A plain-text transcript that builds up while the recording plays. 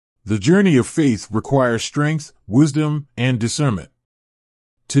The journey of faith requires strength, wisdom, and discernment.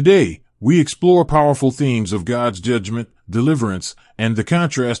 Today, we explore powerful themes of God's judgment, deliverance, and the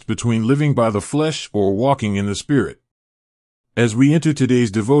contrast between living by the flesh or walking in the Spirit. As we enter today's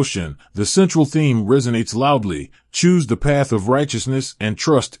devotion, the central theme resonates loudly: choose the path of righteousness and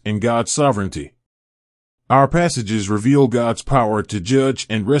trust in God's sovereignty. Our passages reveal God's power to judge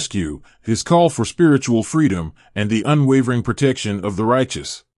and rescue, His call for spiritual freedom, and the unwavering protection of the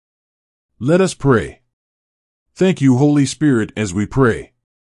righteous. Let us pray. Thank you, Holy Spirit, as we pray.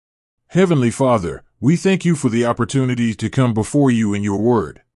 Heavenly Father, we thank you for the opportunity to come before you in your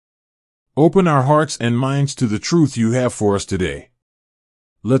word. Open our hearts and minds to the truth you have for us today.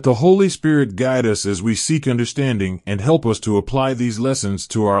 Let the Holy Spirit guide us as we seek understanding and help us to apply these lessons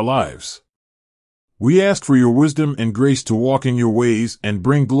to our lives. We ask for your wisdom and grace to walk in your ways and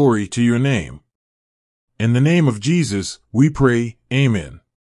bring glory to your name. In the name of Jesus, we pray, Amen.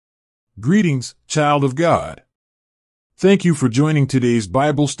 Greetings, child of God. Thank you for joining today's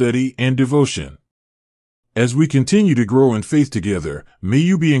Bible study and devotion. As we continue to grow in faith together, may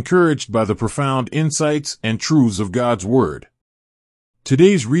you be encouraged by the profound insights and truths of God's Word.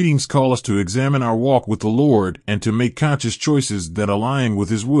 Today's readings call us to examine our walk with the Lord and to make conscious choices that align with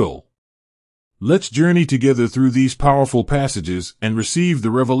His will. Let's journey together through these powerful passages and receive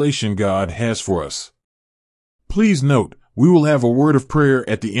the revelation God has for us. Please note, we will have a word of prayer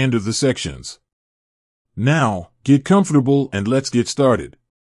at the end of the sections. Now, get comfortable and let's get started.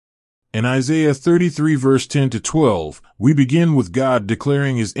 In Isaiah 33 verse 10 to 12, we begin with God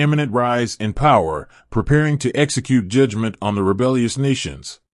declaring His imminent rise in power, preparing to execute judgment on the rebellious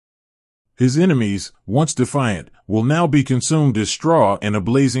nations. His enemies, once defiant, will now be consumed as straw in a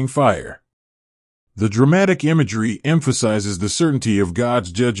blazing fire. The dramatic imagery emphasizes the certainty of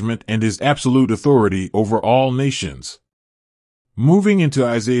God's judgment and His absolute authority over all nations. Moving into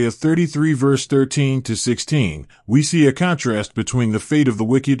Isaiah 33 verse 13 to 16, we see a contrast between the fate of the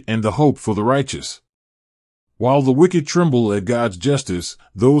wicked and the hope for the righteous. While the wicked tremble at God's justice,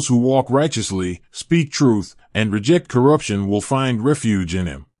 those who walk righteously, speak truth, and reject corruption will find refuge in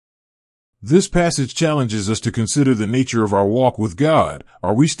Him. This passage challenges us to consider the nature of our walk with God.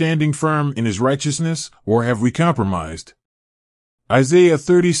 Are we standing firm in His righteousness, or have we compromised? Isaiah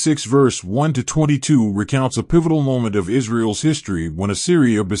 36 verse 1 to 22 recounts a pivotal moment of Israel's history when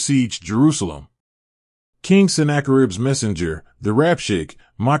Assyria besieged Jerusalem. King Sennacherib's messenger, the Rabshakeh,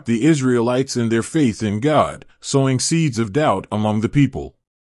 mocked the Israelites in their faith in God, sowing seeds of doubt among the people.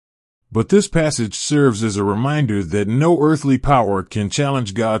 But this passage serves as a reminder that no earthly power can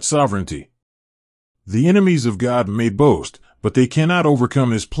challenge God's sovereignty. The enemies of God may boast, but they cannot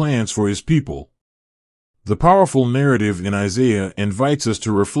overcome His plans for His people. The powerful narrative in Isaiah invites us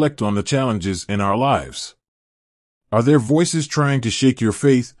to reflect on the challenges in our lives. Are there voices trying to shake your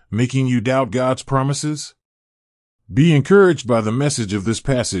faith, making you doubt God's promises? Be encouraged by the message of this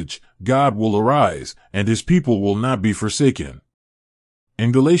passage. God will arise, and His people will not be forsaken.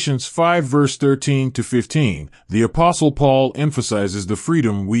 In Galatians 5 verse 13 to 15, the Apostle Paul emphasizes the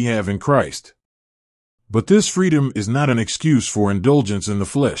freedom we have in Christ. But this freedom is not an excuse for indulgence in the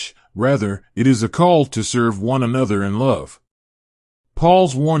flesh. Rather, it is a call to serve one another in love.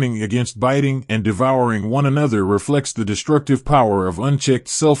 Paul's warning against biting and devouring one another reflects the destructive power of unchecked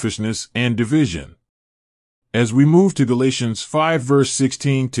selfishness and division. As we move to Galatians 5 verse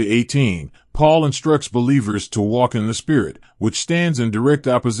 16 to 18, Paul instructs believers to walk in the Spirit, which stands in direct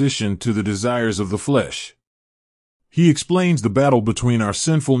opposition to the desires of the flesh. He explains the battle between our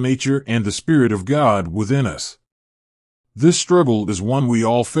sinful nature and the Spirit of God within us. This struggle is one we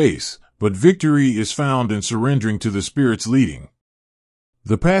all face, but victory is found in surrendering to the Spirit's leading.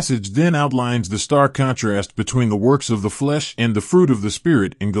 The passage then outlines the stark contrast between the works of the flesh and the fruit of the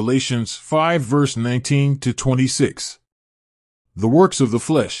Spirit in Galatians 5 verse 19 to 26. The works of the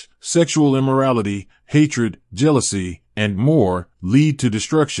flesh, sexual immorality, hatred, jealousy, and more, lead to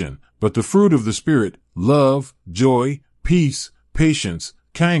destruction, but the fruit of the Spirit, love, joy, peace, patience,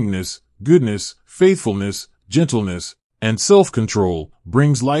 kindness, goodness, faithfulness, gentleness, and self-control,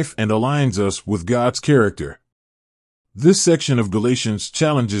 brings life and aligns us with God's character. This section of Galatians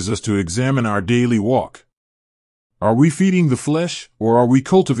challenges us to examine our daily walk. Are we feeding the flesh, or are we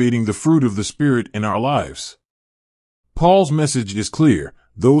cultivating the fruit of the Spirit in our lives? Paul's message is clear: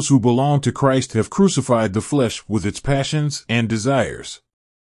 those who belong to Christ have crucified the flesh with its passions and desires.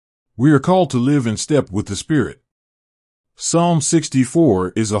 We are called to live in step with the Spirit. Psalm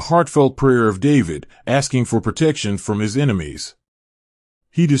 64 is a heartfelt prayer of David, asking for protection from his enemies.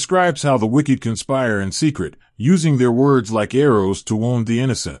 He describes how the wicked conspire in secret, using their words like arrows to wound the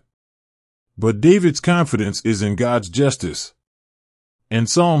innocent. But David's confidence is in God's justice. In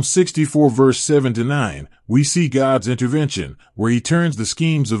Psalm 64 verse 7 to 9, we see God's intervention, where he turns the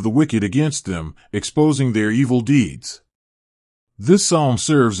schemes of the wicked against them, exposing their evil deeds. This psalm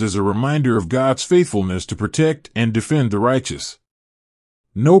serves as a reminder of God's faithfulness to protect and defend the righteous.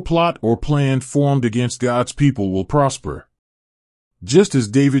 No plot or plan formed against God's people will prosper. Just as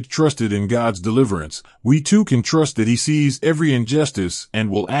David trusted in God's deliverance, we too can trust that he sees every injustice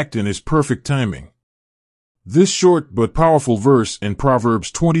and will act in his perfect timing. This short but powerful verse in Proverbs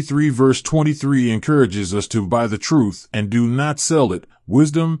 23 verse 23 encourages us to buy the truth and do not sell it,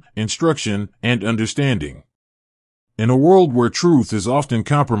 wisdom, instruction, and understanding. In a world where truth is often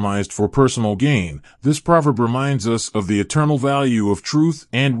compromised for personal gain, this proverb reminds us of the eternal value of truth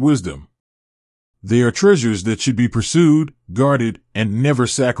and wisdom. They are treasures that should be pursued, guarded, and never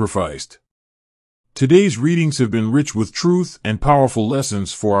sacrificed. Today's readings have been rich with truth and powerful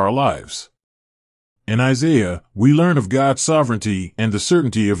lessons for our lives. In Isaiah, we learn of God's sovereignty and the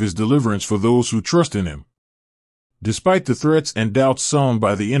certainty of his deliverance for those who trust in him. Despite the threats and doubts sown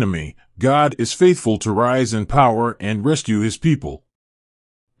by the enemy, God is faithful to rise in power and rescue his people.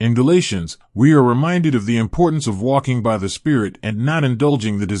 In Galatians, we are reminded of the importance of walking by the Spirit and not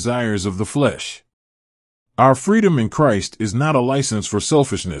indulging the desires of the flesh. Our freedom in Christ is not a license for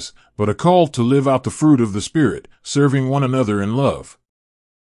selfishness, but a call to live out the fruit of the Spirit, serving one another in love.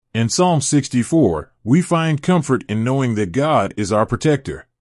 In Psalm 64, we find comfort in knowing that God is our protector.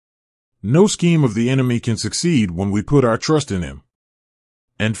 No scheme of the enemy can succeed when we put our trust in him.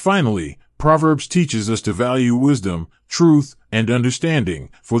 And finally, Proverbs teaches us to value wisdom, truth, and understanding,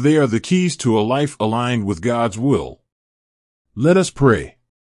 for they are the keys to a life aligned with God's will. Let us pray.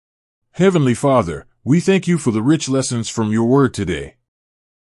 Heavenly Father, we thank you for the rich lessons from your word today.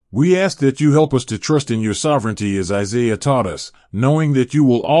 We ask that you help us to trust in your sovereignty as Isaiah taught us, knowing that you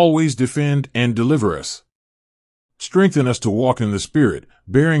will always defend and deliver us. Strengthen us to walk in the Spirit,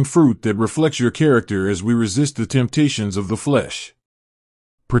 bearing fruit that reflects your character as we resist the temptations of the flesh.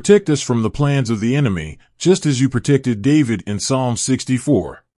 Protect us from the plans of the enemy, just as you protected David in Psalm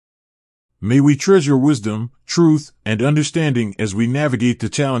 64. May we treasure wisdom, truth, and understanding as we navigate the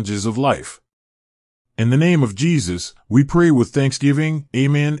challenges of life. In the name of Jesus, we pray with thanksgiving,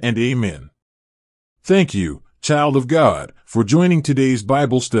 amen and amen. Thank you, child of God, for joining today's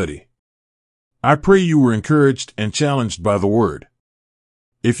Bible study. I pray you were encouraged and challenged by the word.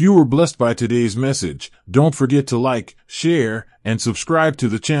 If you were blessed by today's message, don't forget to like, share, and subscribe to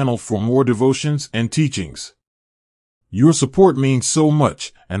the channel for more devotions and teachings. Your support means so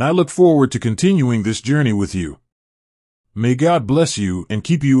much, and I look forward to continuing this journey with you. May God bless you and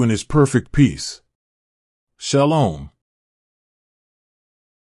keep you in his perfect peace. Shalom.